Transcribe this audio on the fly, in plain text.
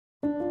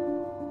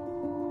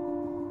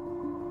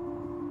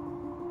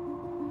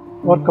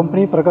Our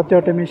company Pragati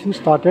Automation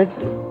started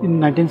in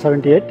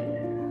 1978.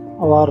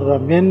 Our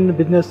main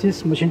business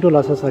is machine tool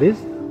accessories.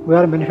 We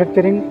are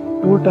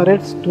manufacturing tool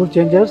turrets, tool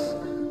changers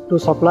to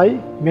supply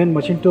main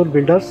machine tool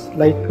builders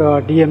like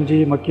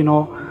DMG, Makino,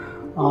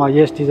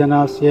 AS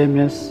designers,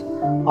 AMS,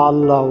 all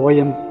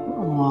OEM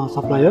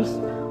suppliers.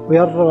 We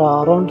are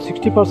around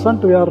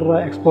 60% we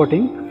are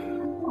exporting.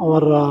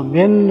 Our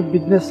main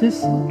business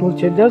is tool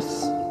changers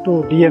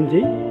to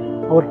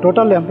DMG. Our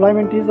total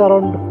employment is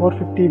around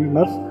 450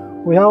 members.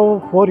 We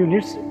have 4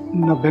 units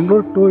in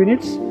Bangalore, 2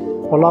 units,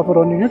 Kolhapur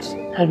 1 units,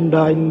 and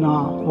in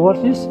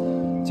overseas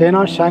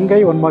China,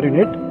 Shanghai 1 more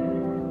unit.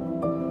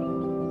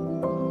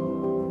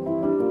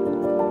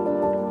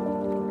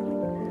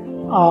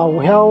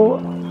 We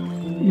have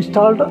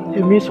installed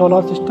Emmvee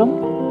Solar system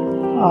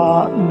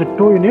in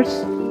 2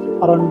 units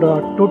around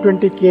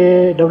 220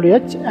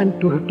 kWh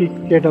and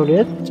 250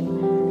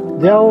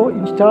 kWh. They have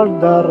installed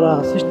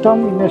their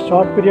system in a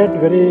short period,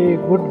 very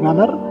good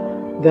manner.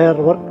 Their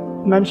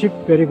workmanship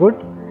very good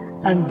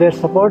and their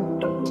support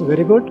is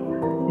very good.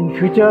 In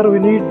future we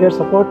need their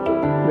support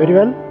very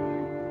well.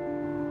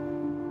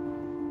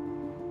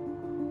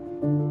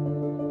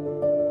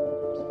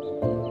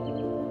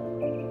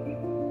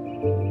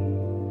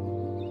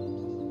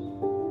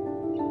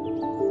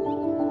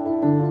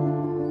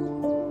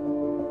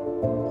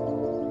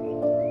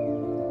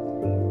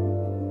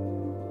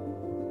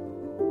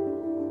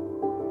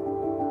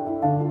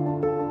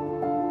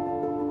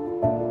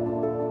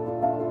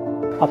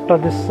 After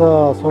this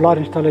solar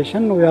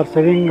installation, we are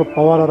saving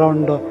power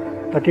around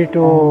 30 to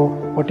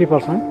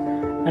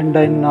 40%, and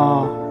in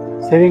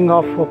saving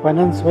of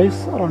finance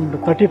wise around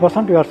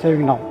 30% we are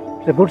saving now.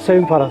 It's a good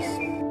saving for us.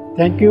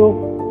 Thank you,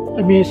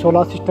 Emmvee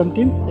Solar System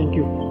team. Thank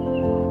you.